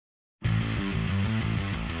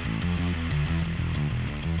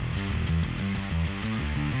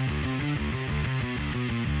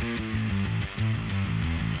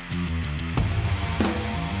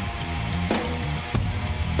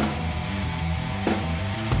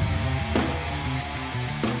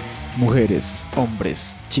Mujeres,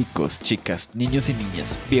 hombres, chicos, chicas, niños y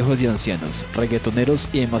niñas, viejos y ancianos, reggaetoneros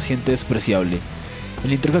y demás gente despreciable.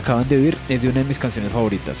 El intro que acaban de oír es de una de mis canciones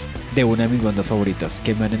favoritas, de una de mis bandas favoritas,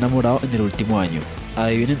 que me han enamorado en el último año.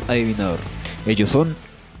 Adivinen, adivinador. Ellos son...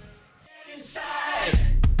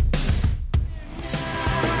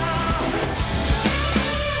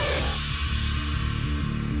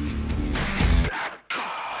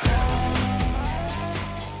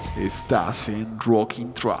 Estás en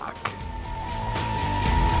Rocking Track.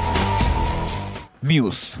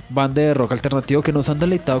 Muse, banda de rock alternativo que nos han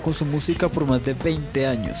deleitado con su música por más de 20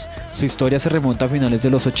 años. Su historia se remonta a finales de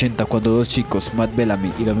los 80, cuando dos chicos, Matt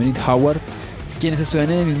Bellamy y Dominic Howard, quienes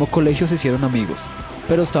estudian en el mismo colegio, se hicieron amigos,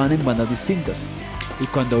 pero estaban en bandas distintas. Y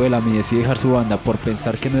cuando Bellamy decide dejar su banda por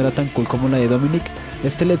pensar que no era tan cool como la de Dominic,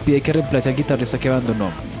 este le pide que reemplace al guitarrista que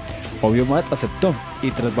abandonó. Obvio, Matt aceptó, y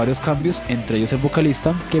tras varios cambios, entre ellos el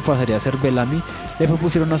vocalista, que pasaría a ser Bellamy, le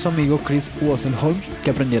propusieron a su amigo Chris Wosenholm que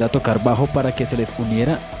aprendiera a tocar bajo para que se les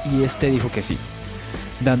uniera, y este dijo que sí,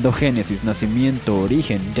 dando génesis, nacimiento,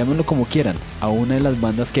 origen, llámenlo como quieran, a una de las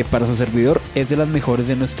bandas que para su servidor es de las mejores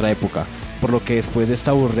de nuestra época. Por lo que después de esta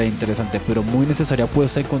aburrida, interesante pero muy necesaria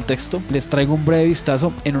puesta en contexto, les traigo un breve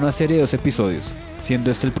vistazo en una serie de 2 episodios, siendo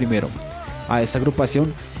este el primero, a esta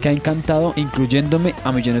agrupación que ha encantado, incluyéndome,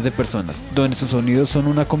 a millones de personas, donde sus sonidos son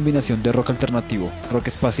una combinación de rock alternativo, rock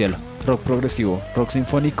espacial, rock progresivo, rock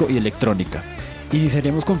sinfónico y electrónica.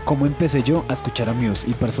 Iniciaremos con cómo empecé yo a escuchar a Muse,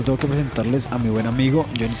 y para eso tengo que presentarles a mi buen amigo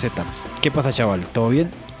Johnny Z. ¿Qué pasa, chaval? ¿Todo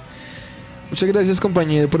bien? Muchas gracias,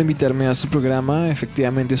 compañero, por invitarme a su programa.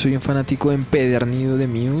 Efectivamente soy un fanático empedernido de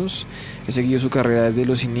Muse. He seguido su carrera desde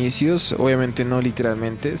los inicios, obviamente no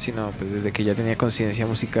literalmente, sino pues desde que ya tenía conciencia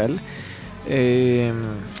musical.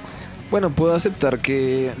 Bueno, puedo aceptar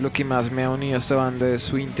que lo que más me ha unido a esta banda es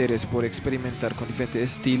su interés por experimentar con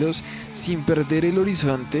diferentes estilos sin perder el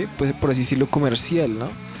horizonte, pues por así decirlo, comercial, ¿no?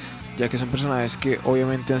 Ya que son personajes que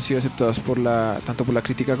obviamente han sido aceptados tanto por la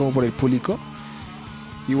crítica como por el público.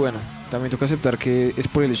 Y bueno, también toca aceptar que es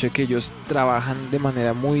por el hecho de que ellos trabajan de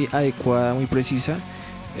manera muy adecuada, muy precisa,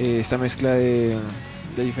 esta mezcla de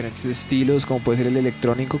diferentes estilos, como puede ser el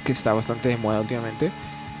electrónico, que está bastante de moda últimamente.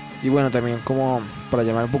 Y bueno, también como para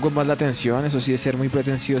llamar un poco más la atención, eso sí, es ser muy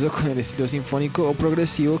pretencioso con el estilo sinfónico o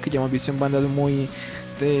progresivo que ya hemos visto en bandas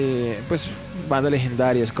bandas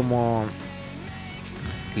legendarias como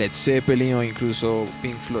Led Zeppelin o incluso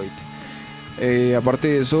Pink Floyd. Aparte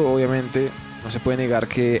de eso, obviamente no se puede negar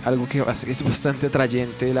que algo que es bastante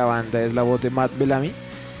atrayente de la banda es la voz de Matt Bellamy,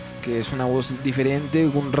 que es una voz diferente,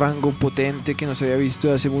 un rango potente que no se había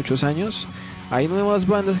visto hace muchos años. Hay nuevas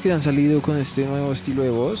bandas que han salido con este nuevo estilo de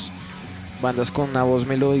voz, bandas con una voz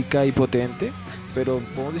melódica y potente, pero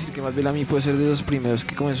podemos decir que Matt Bellamy puede ser de los primeros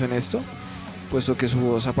que comenzó en esto, puesto que su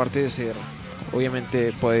voz, aparte de ser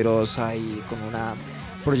obviamente poderosa y con una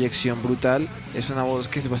proyección brutal, es una voz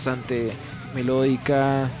que es bastante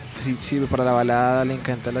melódica, sirve para la balada, le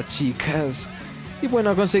encanta a las chicas y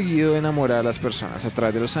bueno, ha conseguido enamorar a las personas a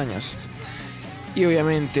través de los años. Y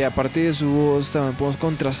obviamente, aparte de su voz, también podemos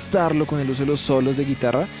contrastarlo con el uso de los solos de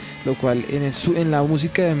guitarra, lo cual en la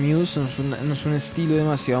música de Muse no es un estilo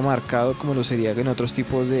demasiado marcado como lo sería en otros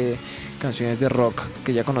tipos de canciones de rock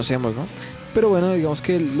que ya conocemos, ¿no? Pero bueno, digamos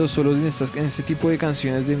que los solos en este tipo de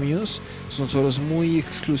canciones de Muse son solos muy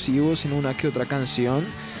exclusivos en una que otra canción.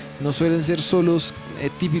 No suelen ser solos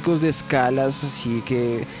típicos de escalas, así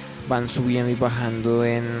que van subiendo y bajando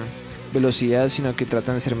en velocidad, sino que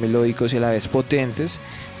tratan de ser melódicos y a la vez potentes,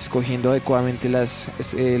 escogiendo adecuadamente las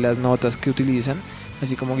notas que utilizan,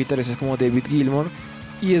 así como guitarristas como David Gilmour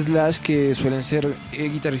y Slash, que suelen ser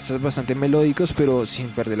guitarristas bastante melódicos pero sin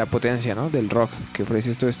perder la potencia, ¿no?, del rock, que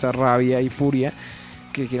ofrece toda esta rabia y furia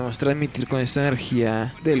que queremos transmitir con esta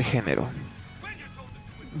energía del género.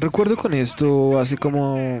 Recuerdo con esto hace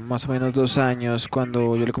como más o menos 2 años,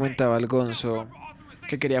 cuando yo le comentaba al Gonzo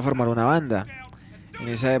que quería formar una banda. En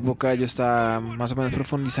esa época yo estaba más o menos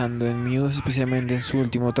profundizando en Muse, especialmente en su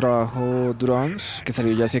último trabajo, Drones, que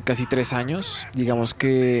salió ya hace casi 3 años. Digamos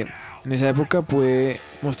que en esa época pude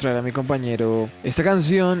mostrar a mi compañero esta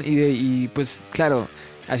canción y pues claro,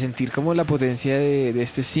 a sentir como la potencia de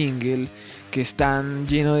este single, que es tan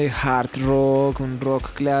lleno de hard rock, un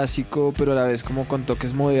rock clásico, pero a la vez como con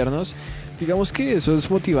toques modernos. Digamos que eso es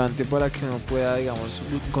motivante para que uno pueda, digamos,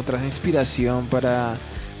 encontrar inspiración para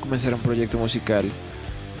comenzar un proyecto musical.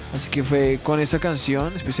 Así que fue con esta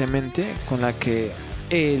canción especialmente con la que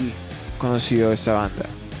él conoció esta banda.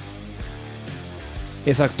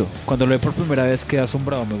 Exacto, cuando lo vi por primera vez quedé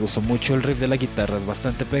asombrado, me gustó mucho el riff de la guitarra, es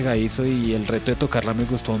bastante pegadizo y el reto de tocarla me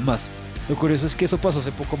gustó aún más. Lo curioso es que eso pasó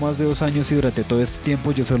hace poco más de 2 años y durante todo este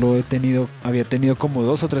tiempo yo solo había tenido como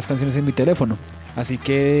 2 o 3 canciones en mi teléfono. Así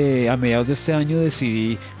que a mediados de este año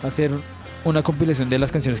decidí hacer una compilación de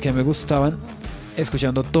las canciones que a mí me gustaban,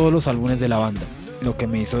 escuchando todos los álbumes de la banda. Lo que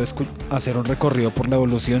me hizo hacer un recorrido por la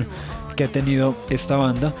evolución que ha tenido esta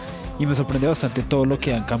banda, y me sorprende bastante todo lo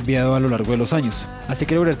que han cambiado a lo largo de los años. Así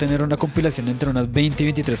que logré tener una compilación entre unas 20 y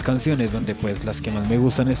 23 canciones, donde pues las que más me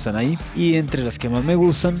gustan están ahí, y entre las que más me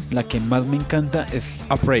gustan, la que más me encanta es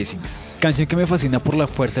Uprising, canción que me fascina por la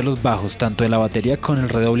fuerza de los bajos, tanto de la batería con el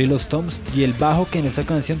redoble y los toms, y el bajo, que en esta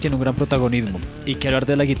canción tiene un gran protagonismo. Y quiero hablar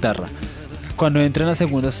de la guitarra. Cuando entra en la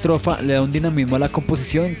segunda estrofa le da un dinamismo a la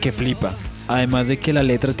composición que flipa. Además de que la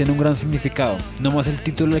letra tiene un gran significado, no más el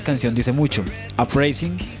título de la canción dice mucho.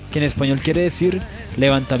 Uprising, que en español quiere decir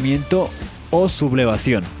levantamiento o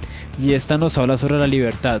sublevación, y esta nos habla sobre la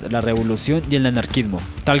libertad, la revolución y el anarquismo,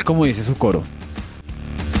 tal como dice su coro.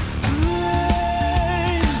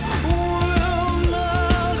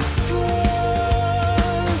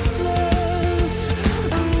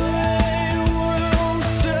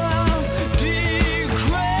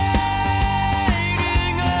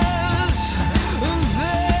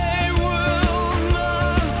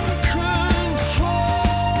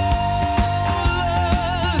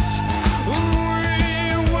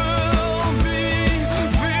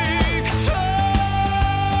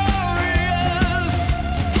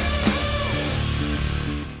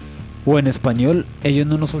 O en español, ellos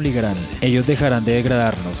no nos obligarán, ellos dejarán de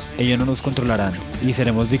degradarnos, ellos no nos controlarán y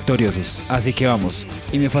seremos victoriosos, así que vamos.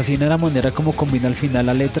 Y me fascina la manera como combina al final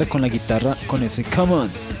la letra con la guitarra con ese come on.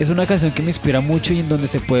 Es una canción que me inspira mucho y en donde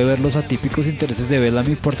se puede ver los atípicos intereses de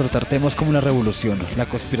Bellamy por tratar temas como la revolución, la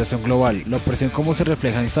conspiración global, la opresión como se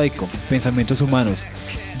refleja en Psycho, pensamientos humanos,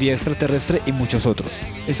 vida extraterrestre y muchos otros.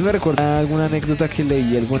 Esto me recuerda a alguna anécdota que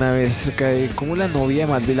leí alguna vez acerca de cómo la novia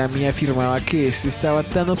de Matt Bellamy afirmaba que este estaba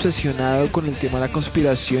tan obsesionado con el tema de la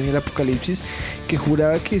conspiración y el apocalipsis que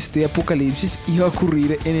juraba que este apocalipsis iba a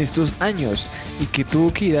ocurrir en estos años y que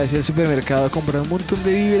tuvo que ir hacia el supermercado a comprar un montón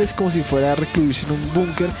de víveres como si fuera a recluirse en un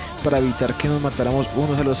búnker para evitar que nos matáramos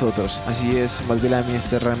unos a los otros. Así es, Matt Bellamy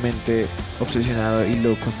está realmente obsesionado y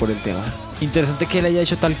loco por el tema. Interesante que él haya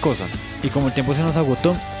hecho tal cosa. Y como el tiempo se nos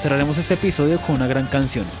agotó, cerraremos este episodio con una gran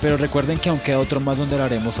canción. Pero recuerden que aún queda otro más donde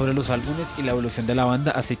hablaremos sobre los álbumes y la evolución de la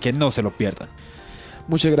banda, así que no se lo pierdan.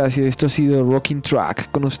 Muchas gracias, esto ha sido Rocking Track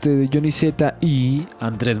con ustedes Johnny Z y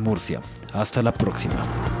Andrés Murcia. Hasta la próxima.